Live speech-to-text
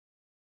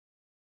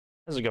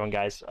How's it going,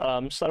 guys?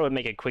 Just thought I would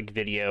make a quick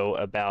video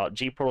about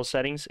Gportal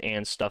settings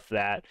and stuff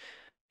that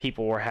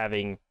people were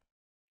having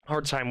a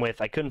hard time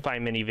with. I couldn't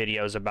find many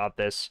videos about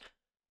this,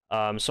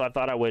 so I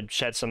thought I would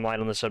shed some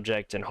light on the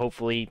subject and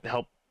hopefully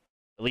help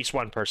at least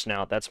one person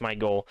out. That's my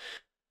goal.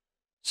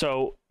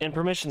 So, in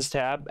Permissions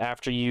tab,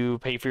 after you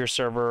pay for your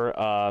server,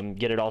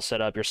 get it all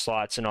set up, your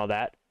slots and all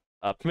that,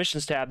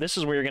 Permissions tab, this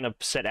is where you're going to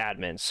set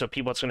admins. So,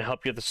 people that's going to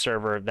help you with the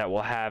server that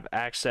will have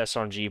access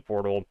on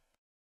Gportal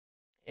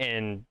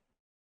and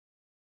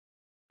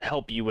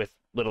help you with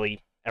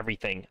literally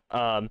everything.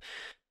 So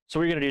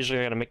what you're going to do is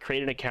you're going to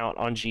create an account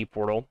on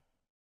Gportal.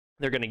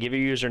 They're going to give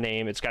you a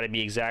username. It's got to be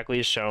exactly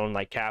as shown,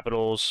 like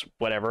capitals,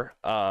 whatever.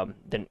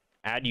 Then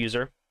add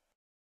user,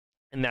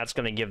 and that's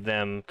going to give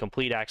them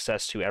complete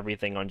access to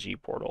everything on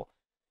Gportal.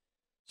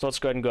 So let's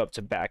go ahead and go up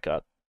to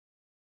backup.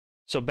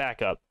 So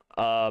backup,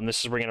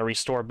 this is where we're going to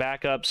restore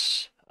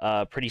backups.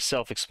 Pretty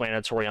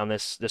self-explanatory on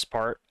this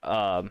part.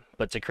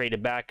 But to create a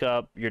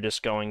backup, you're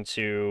just going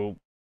to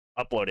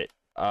upload it.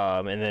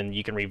 And then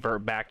you can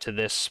revert back to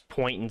this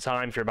point in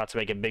time if you're about to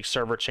make a big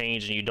server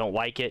change and you don't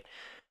like it.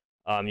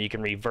 You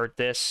can revert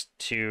this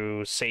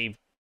to save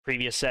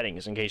previous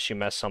settings in case you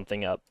mess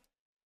something up.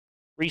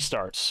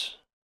 Restarts.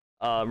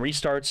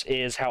 Restarts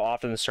is how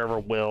often the server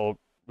will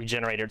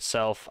regenerate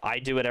itself. I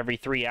do it every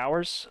 3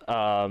 hours.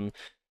 So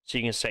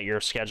you can set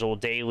your schedule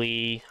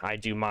daily. I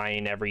do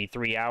mine every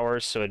 3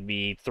 hours, so it'd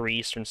be 3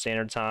 Eastern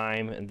Standard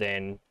Time, and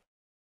then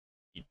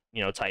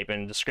type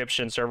in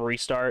description server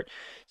restart,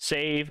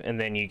 save, and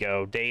then you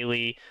go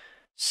daily,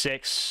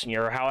 6,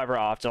 or however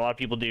often. A lot of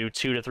people do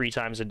 2 to 3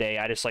 times a day.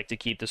 I just like to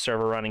keep the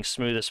server running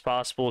smooth as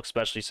possible,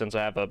 especially since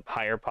I have a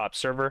higher pop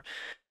server.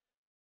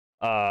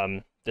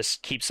 This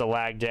keeps the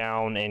lag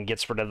down and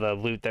gets rid of the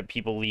loot that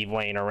people leave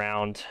laying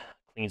around,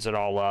 cleans it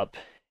all up,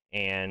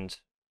 and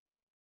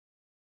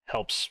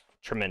helps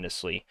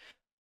tremendously.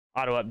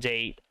 Auto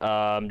update,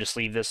 just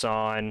leave this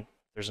on.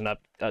 There's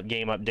a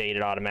game update,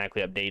 it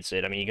automatically updates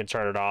it. I mean, you can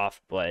turn it off,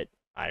 but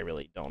I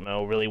really don't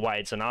know why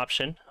it's an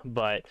option,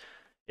 but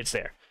it's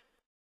there.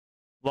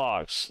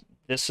 Logs.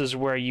 This is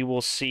where you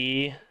will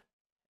see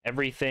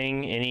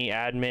everything any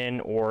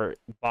admin or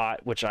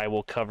bot, which I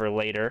will cover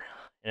later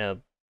in a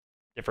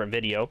different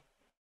video,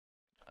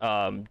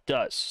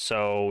 does.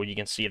 So you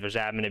can see if there's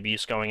admin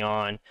abuse going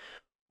on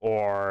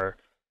or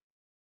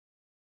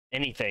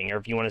anything, or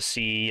if you want to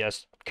see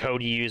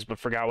code you used but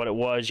forgot what it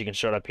was, you can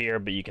show it up here,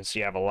 but you can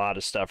see I have a lot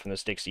of stuff from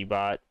this Dixie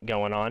bot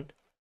going on.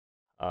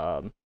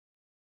 You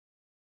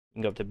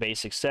can go up to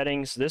basic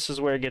settings. This is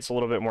where it gets a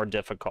little bit more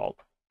difficult.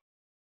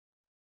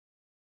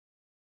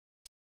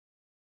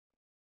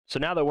 So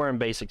now that we're in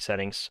basic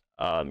settings,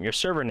 your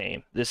server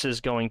name, this is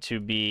going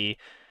to be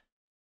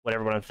what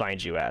everyone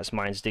finds you as.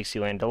 Mine's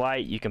Dixieland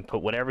Delight. You can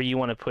put whatever you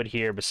want to put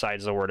here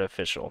besides the word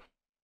official,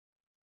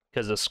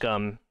 because the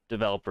Scum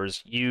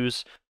developers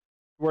use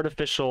word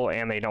official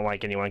and they don't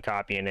like anyone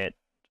copying it,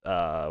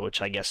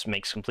 which I guess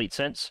makes complete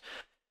sense.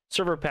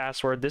 Server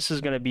password, this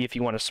is going to be if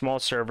you want a small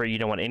server, you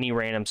don't want any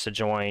randoms to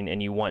join,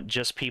 and you want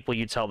just people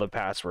you tell the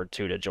password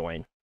to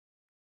join.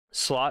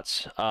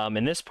 Slots,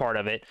 in this part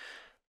of it,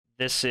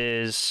 this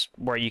is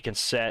where you can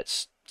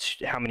set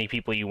how many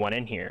people you want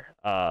in here.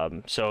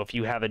 So if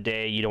you have a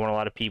day you don't want a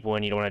lot of people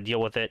and you don't want to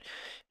deal with it,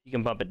 you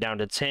can bump it down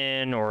to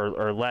 10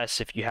 or less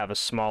if you have a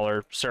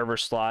smaller server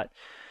slot.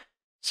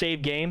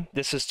 Save game,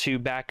 this is to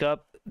back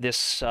up.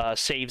 This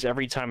saves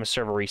every time a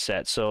server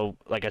resets. So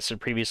like I said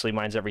previously,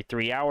 mine's every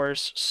 3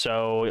 hours,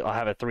 so I'll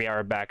have a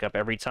 3-hour backup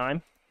every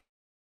time.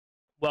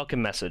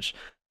 Welcome message.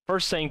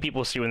 First thing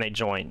people see when they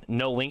join.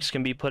 No links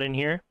can be put in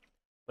here,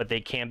 but they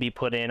can be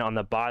put in on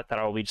the bot that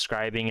I will be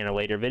describing in a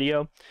later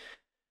video.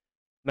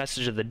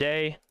 Message of the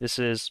day. This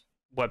is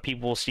what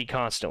people will see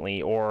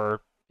constantly, or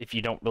if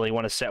you don't really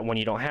want to set one,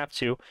 you don't have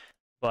to.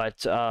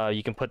 But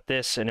you can put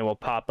this and it will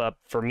pop up.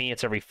 For me,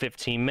 it's every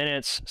 15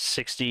 minutes.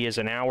 60 is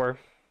an hour.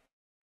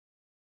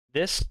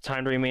 This,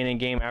 time to remain in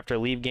game after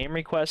leave game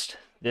request.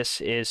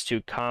 This is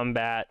to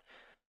combat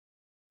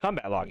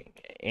logging.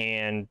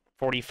 And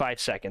 45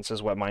 seconds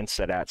is what mine's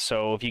set at.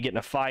 So if you get in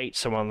a fight,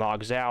 someone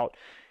logs out,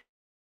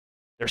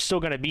 they're still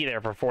going to be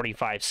there for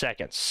 45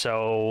 seconds.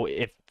 So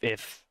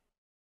if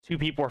 2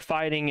 people are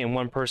fighting and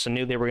one person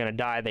knew they were going to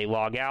die, they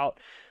log out,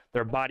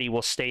 their body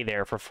will stay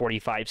there for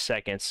 45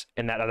 seconds,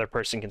 and that other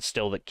person can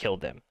still kill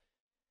them.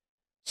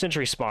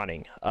 Sentry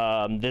spawning.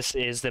 This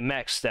is the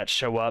mechs that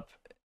show up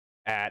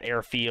at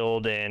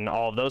airfield and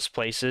all of those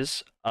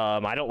places.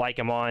 I don't like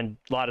them on.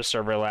 A lot of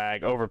server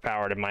lag,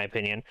 overpowered in my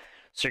opinion.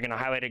 So you're going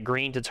to highlight it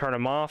green to turn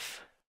them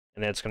off,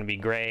 and then it's going to be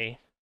gray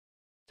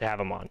to have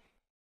them on.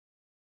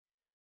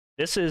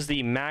 This is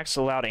the max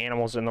allowed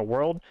animals in the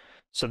world.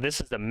 So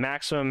this is the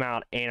maximum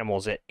amount of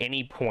animals at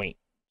any point.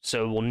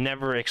 So it will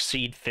never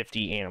exceed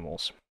 50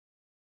 animals.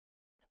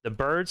 The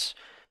birds,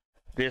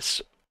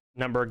 this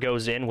number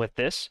goes in with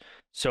this.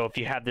 So if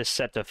you have this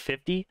set to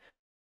 50,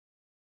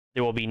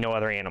 there will be no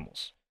other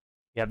animals.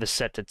 You have this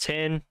set to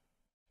 10,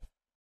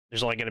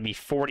 there's only going to be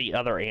 40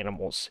 other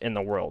animals in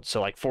the world. So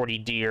like 40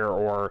 deer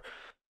or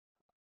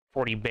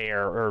 40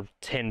 bear or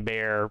 10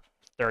 bear,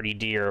 30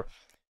 deer.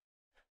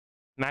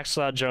 Max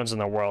Loud drones in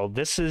the world.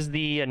 This is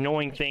the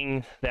annoying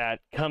thing that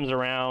comes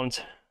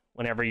around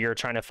whenever you're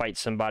trying to fight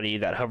somebody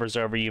that hovers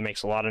over you,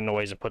 makes a lot of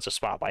noise, and puts a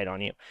spotlight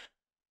on you.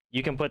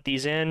 You can put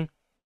these in.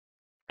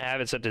 I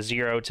have it set to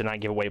 0 to not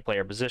give away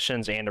player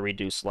positions and to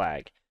reduce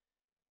lag.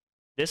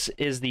 This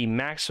is the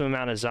maximum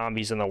amount of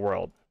zombies in the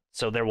world.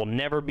 So there will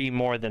never be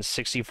more than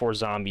 64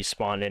 zombies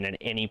spawned in at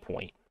any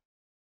point.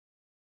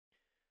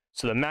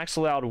 So the max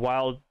allowed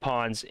wild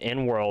pawns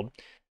in world,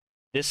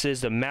 this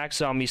is the max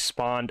zombies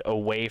spawned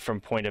away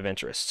from point of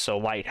interest. So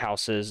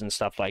lighthouses and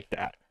stuff like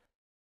that.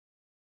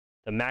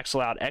 The max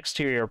allowed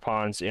exterior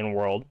pawns in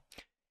world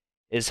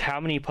is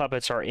how many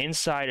puppets are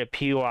inside of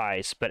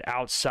POIs but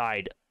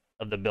outside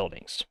of the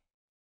buildings.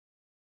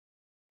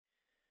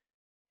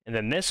 And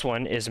then this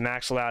one is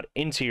max allowed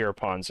interior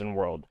pawns in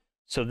world.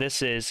 So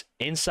this is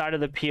inside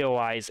of the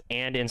POIs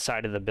and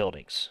inside of the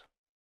buildings.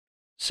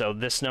 So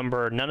this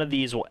number, none of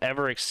these will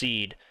ever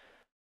exceed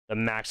the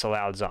max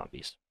allowed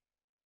zombies.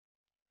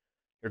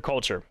 Your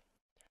culture.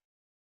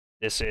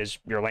 This is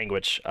your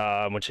language,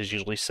 which is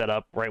usually set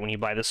up right when you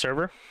buy the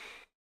server.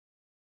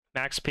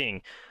 Max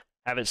ping.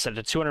 Have it set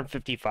to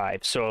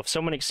 255. So if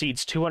someone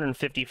exceeds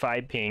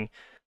 255 ping,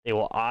 they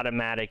will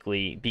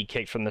automatically be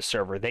kicked from the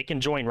server. They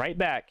can join right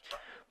back,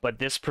 but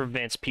this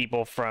prevents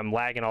people from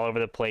lagging all over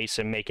the place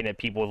and making it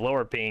people with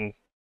lower ping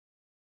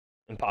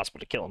impossible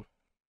to kill them.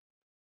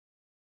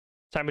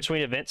 Time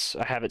between events,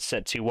 I have it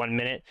set to 1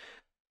 minute.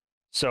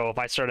 So if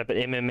I start up an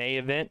MMA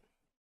event,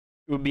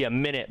 it would be a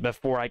minute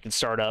before I could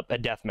start up a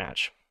death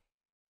match.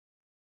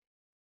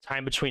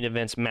 Time between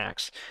events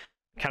max.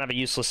 Kind of a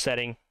useless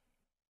setting.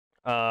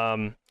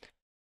 There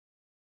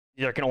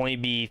can only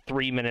be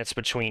 3 minutes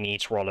between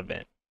each world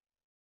event.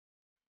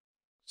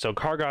 So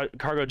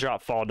cargo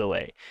drop fall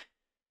delay.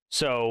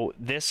 So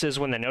this is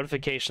when the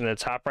notification at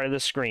the top right of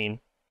the screen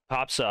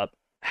pops up,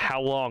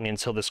 how long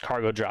until this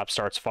cargo drop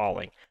starts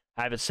falling.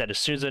 I have it set as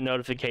soon as the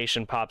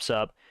notification pops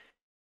up,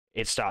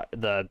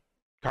 the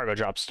cargo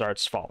drop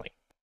starts falling.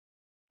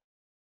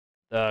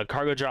 The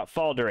cargo drop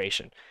fall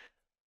duration.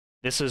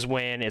 This is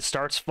when it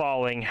starts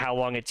falling, how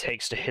long it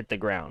takes to hit the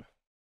ground.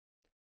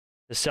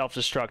 The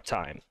self-destruct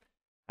time.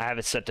 I have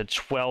it set to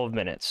 12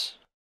 minutes.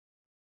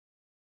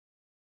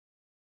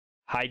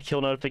 Hide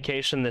kill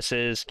notification. This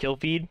is kill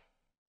feed.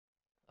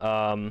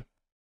 On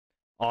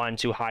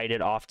to hide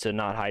it, off to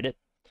not hide it.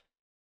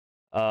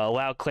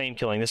 Allow claim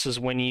killing. This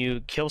is when you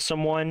kill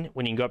someone,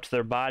 when you can go up to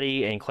their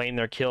body and claim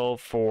their kill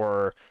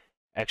for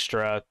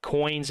extra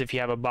coins if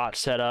you have a bot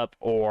set up,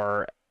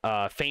 or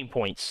fame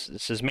points.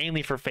 This is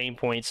mainly for fame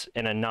points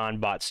in a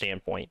non-bot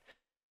standpoint.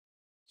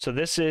 So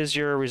this is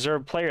your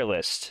reserved player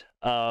list.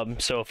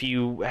 So if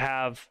you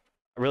have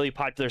a really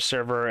popular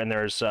server and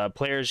there's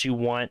players you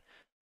want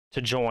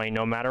to join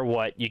no matter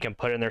what, you can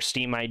put in their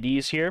Steam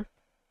IDs here,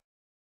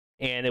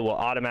 and it will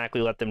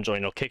automatically let them join.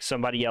 It'll kick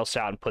somebody else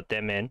out and put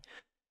them in.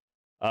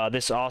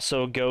 This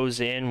also goes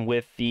in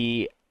with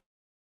the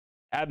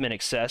admin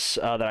access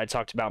that I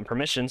talked about in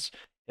permissions.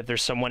 If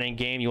there's someone in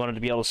game you want them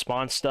to be able to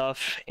spawn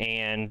stuff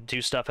and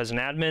do stuff as an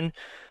admin,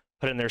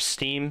 put in their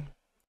Steam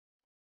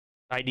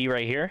ID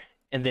right here.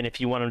 And then if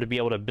you want them to be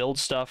able to build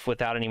stuff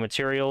without any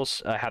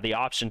materials, have the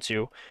option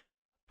to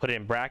put it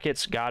in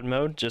brackets, God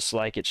mode, just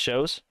like it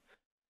shows.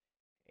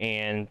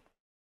 And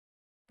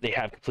they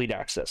have complete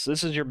access.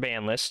 This is your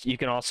ban list. You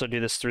can also do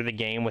this through the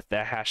game with the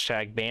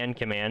hashtag ban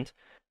command.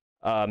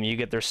 You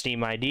get their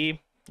Steam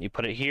ID, you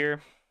put it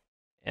here,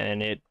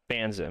 and it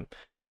bans them.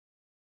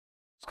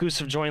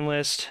 Exclusive join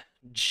list,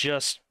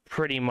 just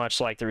pretty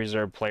much like the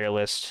reserved player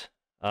list.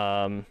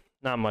 Not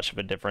much of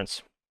a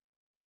difference.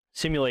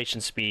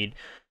 Simulation speed.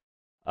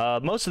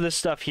 Most of this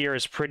stuff here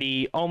is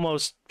pretty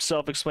almost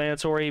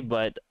self-explanatory,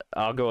 but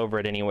I'll go over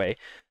it anyway.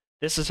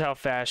 This is how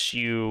fast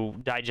you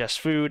digest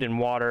food and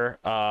water.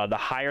 The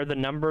higher the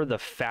number, the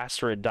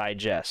faster it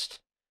digests.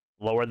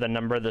 Lower the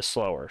number, the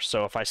slower.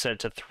 So if I set it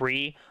to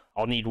 3,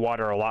 I'll need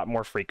water a lot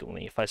more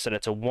frequently. If I set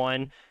it to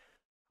 1,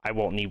 I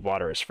won't need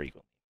water as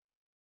frequently.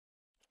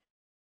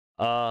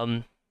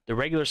 The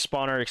regular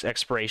spawner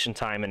expiration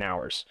time in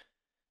hours.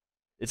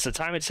 It's the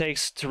time it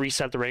takes to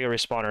reset the regular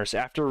spawners.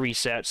 After a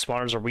reset,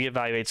 spawners will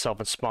reevaluate itself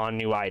and spawn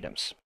new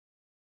items.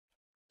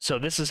 So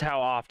this is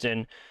how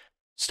often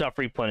stuff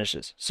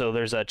replenishes. So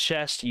there's a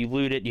chest, you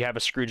loot it, you have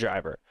a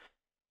screwdriver.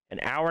 An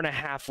hour and a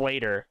half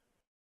later,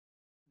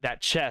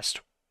 that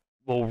chest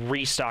will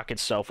restock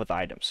itself with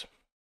items.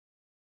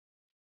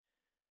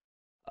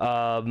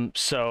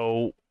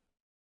 So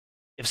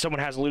if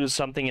someone has looted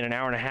something in an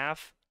hour and a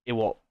half, it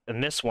will,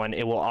 in this one,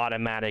 it will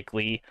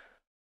automatically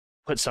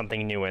put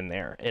something new in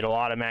there. It'll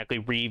automatically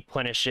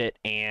replenish it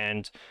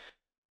and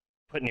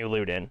put new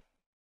loot in.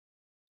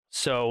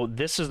 So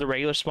this is the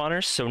regular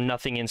spawners, so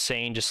nothing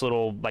insane, just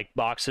little like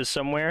boxes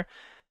somewhere.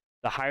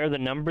 The higher the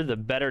number, the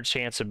better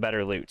chance of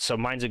better loot. So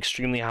mine's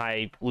extremely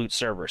high loot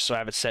server, so I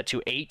have it set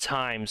to 8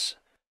 times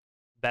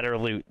better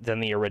loot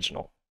than the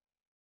original.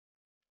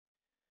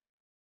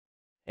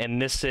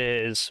 And this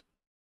is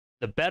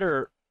the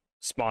better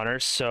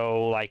spawners,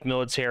 so like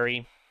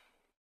military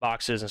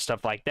boxes and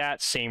stuff like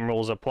that, same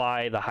rules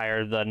apply. The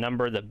higher the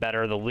number, the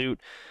better the loot.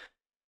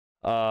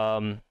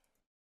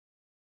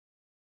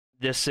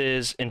 This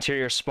is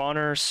interior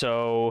spawner,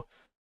 so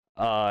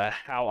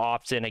how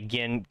often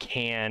again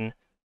can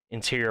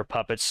interior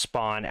puppets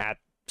spawn at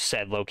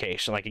said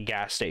location, like a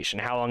gas station?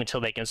 How long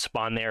until they can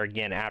spawn there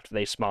again after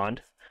they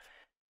spawned?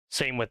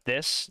 Same with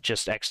this,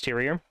 just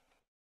exterior.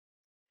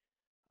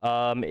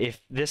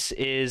 If this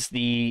is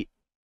the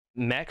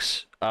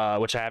mechs,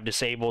 which I have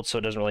disabled, so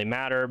it doesn't really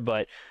matter,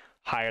 but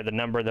higher the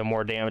number, the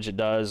more damage it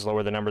does,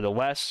 lower the number, the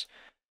less.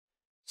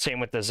 Same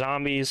with the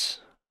zombies,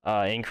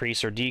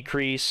 increase or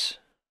decrease.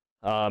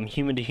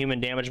 Human to human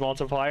damage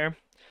multiplier,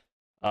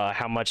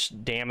 how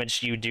much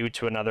damage you do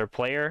to another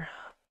player.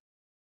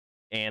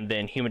 And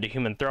then human to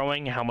human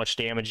throwing, how much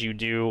damage you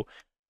do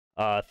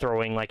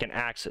throwing like an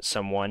axe at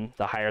someone.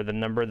 The higher the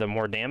number, the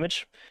more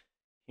damage.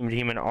 Human to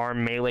human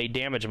arm melee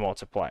damage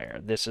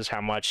multiplier. This is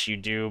how much you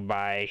do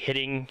by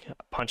hitting,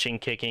 punching,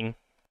 kicking.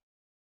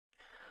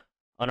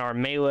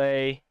 Unarmed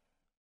melee.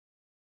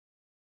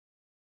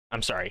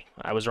 I'm sorry,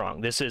 I was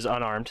wrong. This is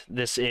unarmed.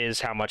 This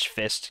is how much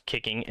fist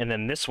kicking. And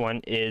then this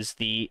one is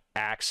the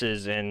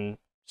axes and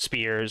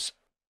spears.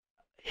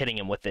 Hitting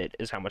him with it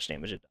is how much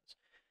damage it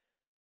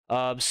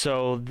does.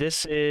 So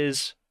this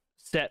is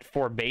set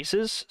for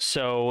bases.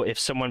 So if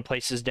someone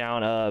places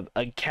down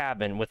a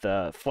cabin with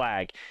a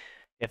flag,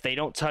 if they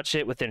don't touch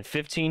it within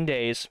 15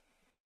 days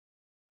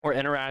or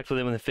interact with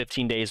it within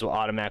 15 days, will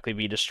automatically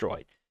be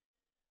destroyed.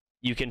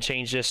 You can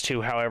change this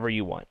to however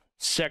you want.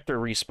 Sector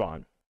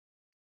respawn.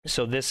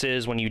 So this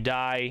is when you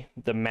die,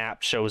 the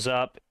map shows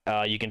up.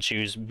 You can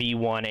choose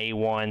B1,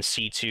 A1,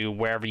 C2,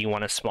 wherever you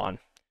want to spawn.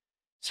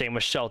 Same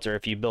with shelter.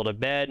 If you build a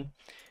bed,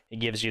 it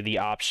gives you the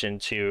option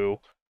to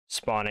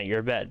spawn at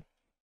your bed.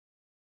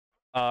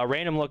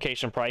 Random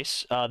location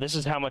price. This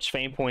is how much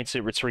fame points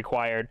it's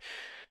required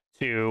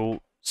to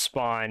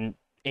spawn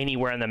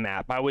anywhere on the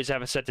map. I always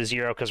have it set to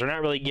 0 because we're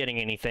not really getting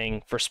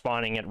anything for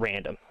spawning at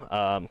random,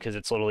 because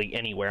it's literally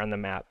anywhere on the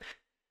map.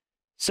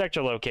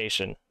 Sector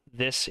location.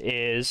 This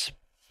is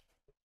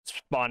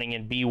spawning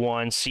in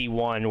B1,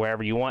 C1,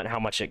 wherever you want, how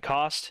much it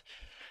costs.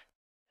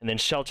 And then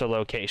shelter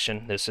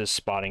location. This is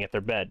spawning at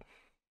their bed.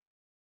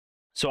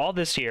 So all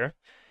this here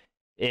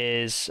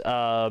is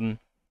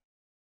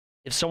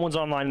if someone's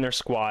online in their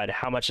squad,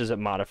 how much does it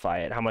modify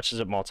it? How much does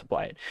it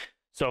multiply it?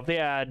 So if they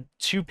add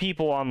 2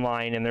 people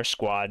online in their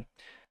squad,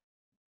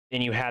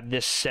 and you had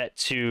this set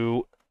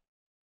to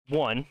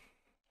 1,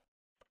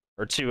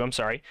 or 2, I'm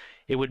sorry,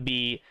 it would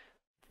be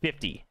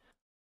 50. It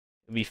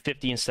would be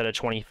 50 instead of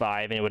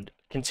 25, and it would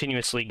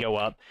continuously go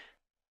up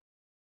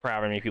for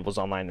however many people's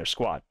online in their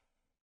squad.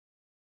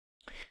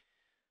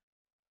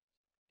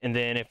 And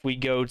then if we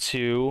go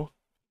to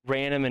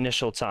random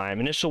initial time,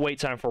 initial wait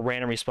time for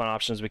random respawn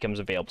options becomes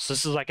available. So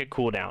this is like a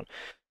cooldown.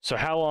 So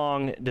how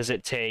long does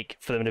it take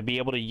for them to be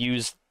able to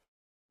use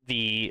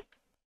the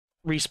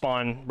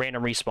random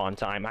respawn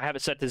time? I have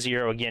it set to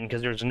 0 again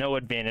because there's no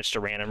advantage to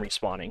random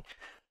respawning.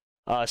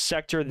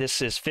 Sector,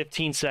 this is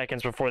 15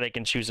 seconds before they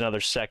can choose another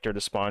sector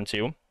to spawn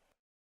to.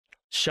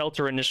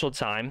 Shelter initial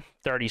time,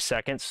 30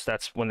 seconds.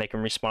 That's when they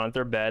can respawn at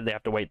their bed. They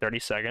have to wait 30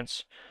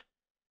 seconds.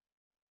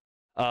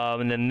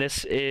 And then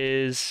this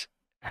is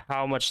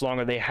how much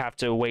longer they have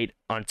to wait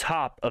on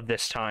top of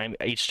this time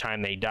each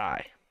time they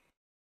die.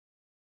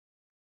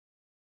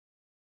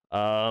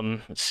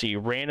 Let's see,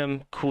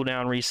 random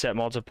cooldown reset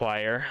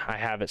multiplier. I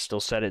have it still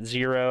set at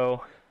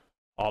 0.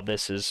 All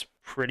this is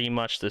pretty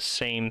much the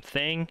same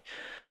thing.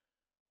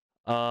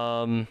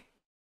 Commit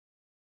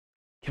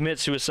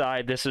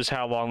suicide. This is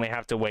how long they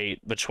have to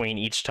wait between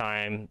each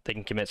time they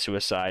can commit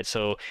suicide.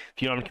 So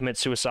if you want to commit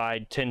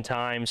suicide 10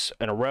 times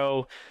in a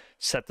row,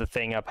 set the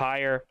thing up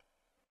higher,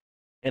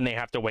 and they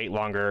have to wait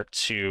longer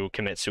to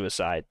commit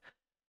suicide.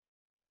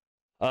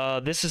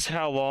 This is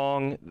how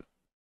long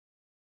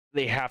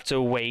they have to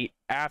wait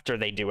after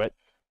they do it.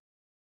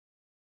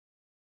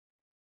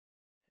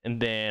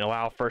 And then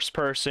allow first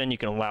person, you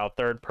can allow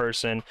third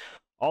person.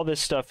 All this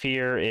stuff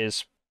here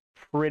is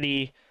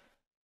pretty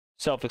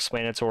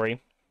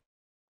self-explanatory.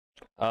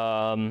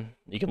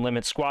 You can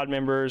limit squad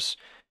members.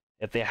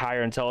 If the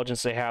higher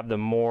intelligence they have, the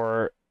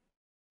more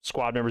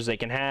squad members they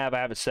can have. I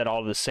have it set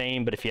all the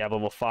same, but if you have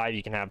level 5,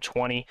 you can have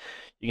 20.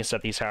 You can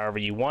set these however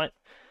you want.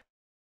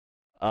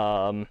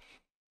 All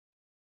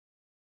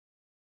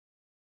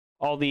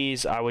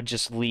these I would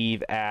just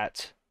leave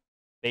at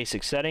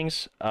basic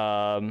settings.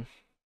 None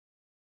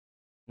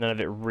of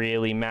it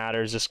really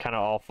matters. This kind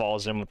of all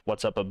falls in with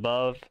what's up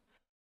above.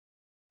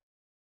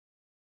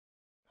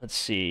 Let's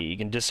see, you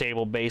can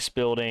disable base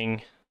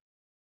building,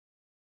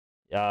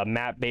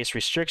 map-based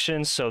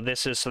restrictions. So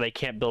this is so they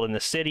can't build in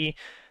the city.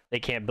 They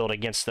can't build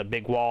against the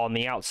big wall on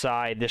the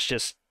outside. This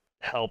just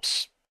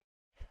helps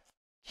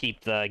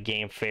keep the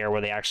game fair where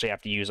they actually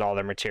have to use all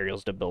their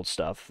materials to build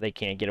stuff. They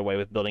can't get away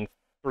with building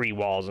 3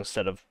 walls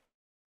instead of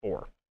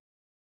 4.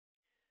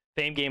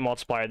 Fame game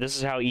multiplier. This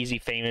is how easy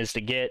fame is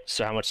to get.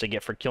 So how much they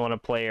get for killing a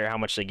player, how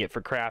much they get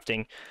for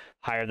crafting.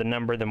 Higher the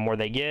number, the more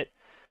they get.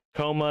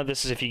 Coma.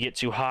 This is if you get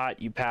too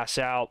hot, you pass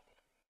out.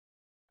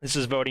 This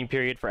is voting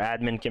period for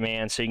admin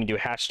commands. So you can do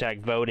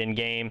hashtag vote in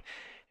game,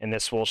 and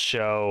this will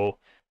show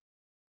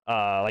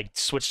like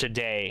switch to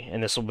day,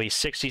 and this will be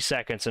 60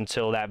 seconds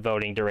until that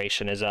voting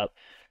duration is up.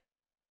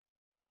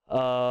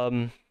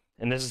 And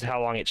this is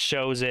how long it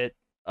shows it.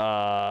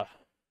 And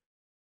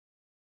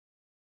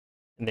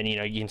then, you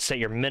know, you can set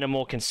your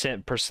minimal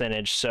consent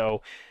percentage.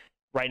 So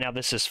right now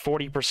this is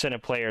 40%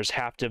 of players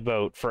have to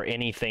vote for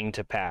anything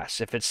to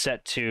pass. If it's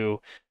set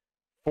to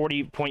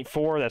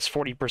 40.4, that's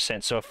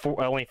 40%. So if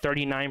only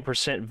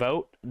 39%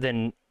 vote,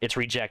 then it's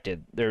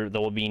rejected. There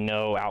will be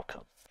no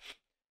outcome.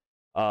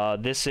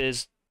 This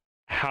is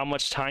how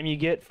much time you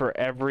get for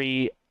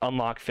every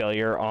unlock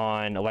failure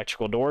on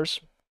electrical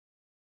doors.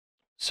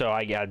 So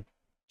I got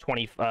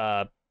 20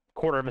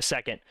 quarter of a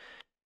second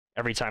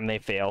every time they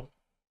fail.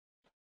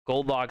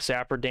 Gold lock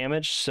zapper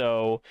damage.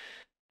 So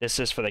this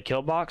is for the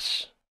kill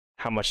box,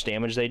 how much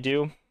damage they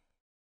do.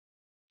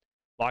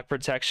 Lock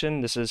protection.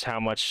 This is how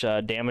much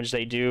damage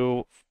they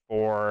do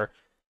for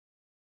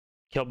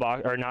kill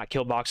box, or not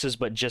kill boxes,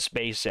 but just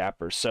base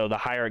zappers. So the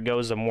higher it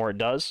goes, the more it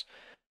does.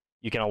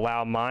 You can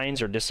allow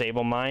mines or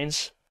disable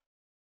mines,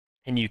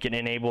 and you can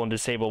enable and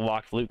disable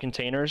locked loot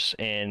containers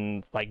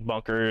in like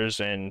bunkers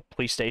and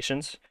police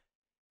stations.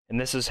 And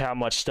this is how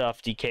much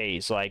stuff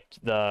decays, like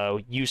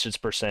the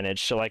usage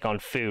percentage. So like on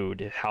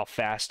food, how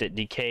fast it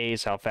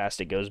decays, how fast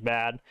it goes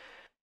bad.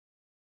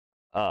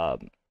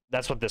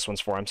 That's what this one's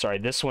for. I'm sorry.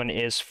 This one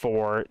is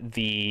for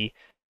the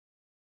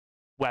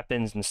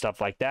weapons and stuff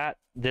like that.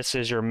 This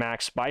is your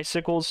max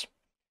bicycles,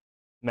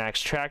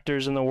 max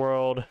tractors in the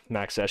world,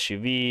 max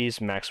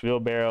SUVs, max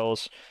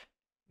wheelbarrows,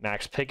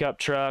 max pickup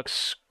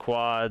trucks,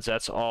 quads.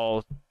 That's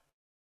all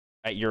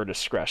at your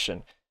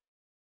discretion.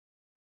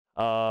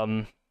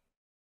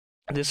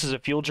 This is a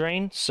fuel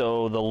drain,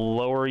 so the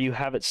lower you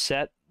have it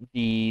set,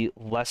 the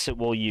less it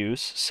will use.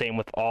 Same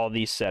with all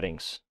these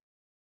settings.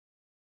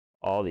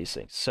 All these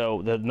things.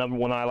 So the number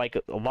one I like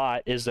a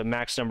lot is the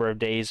max number of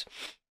days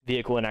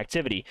vehicle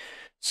inactivity.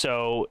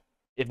 So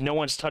if no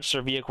one's touched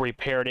their vehicle,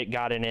 repaired it,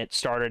 got in it,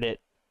 started it,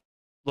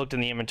 looked in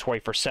the inventory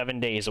for 7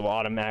 days, it will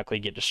automatically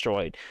get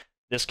destroyed.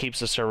 This keeps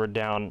the server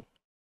down,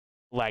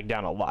 lag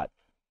down a lot.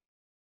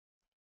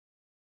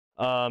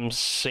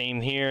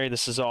 Same here.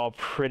 This is all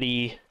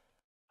pretty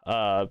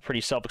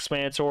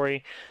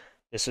self-explanatory.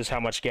 This is how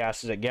much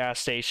gas is at gas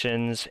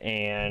stations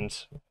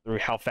and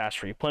how fast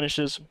it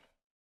replenishes.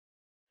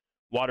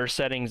 Water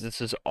settings, this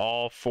is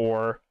all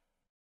for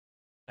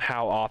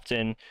how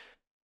often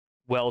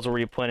wells will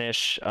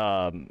replenish,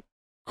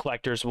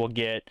 collectors will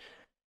get.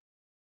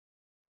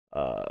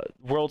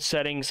 World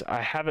settings,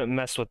 I haven't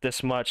messed with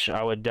this much.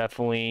 I would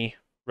definitely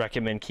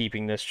recommend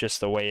keeping this just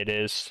the way it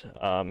is,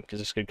 because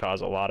this could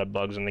cause a lot of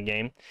bugs in the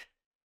game.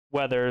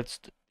 Weather,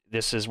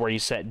 this is where you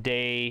set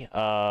day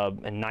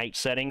and night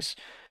settings.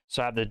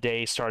 So I have the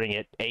day starting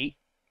at 8,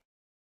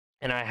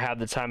 and I have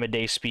the time of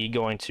day speed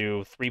going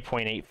to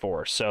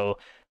 3.84. So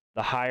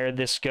the higher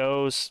this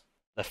goes,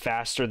 the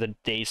faster the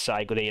day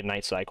and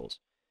night cycles.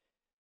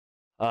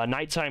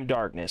 Nighttime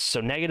darkness.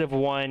 So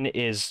 -1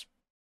 is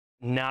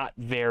not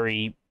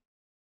very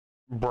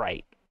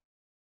bright.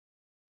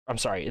 I'm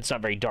sorry, it's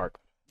not very dark.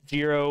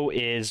 0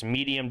 is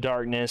medium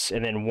darkness,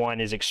 and then 1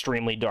 is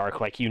extremely dark.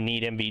 Like, you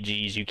need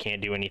MVGs, you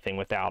can't do anything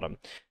without them.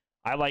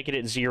 I like it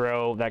at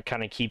 0. That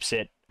kind of keeps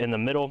it in the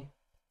middle.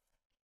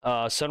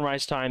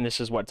 Sunrise time, this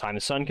is what time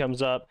the sun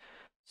comes up.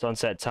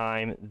 Sunset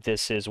time,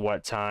 this is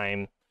what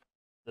time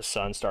the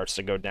sun starts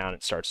to go down,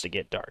 it starts to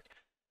get dark.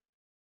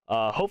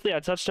 Hopefully I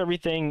touched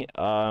everything.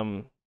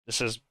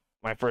 This is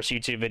my first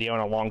YouTube video in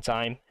a long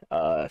time.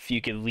 If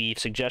you could leave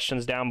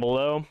suggestions down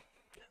below,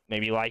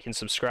 maybe like and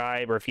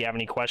subscribe, or if you have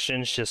any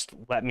questions, just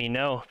let me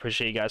know.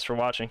 Appreciate you guys for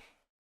watching.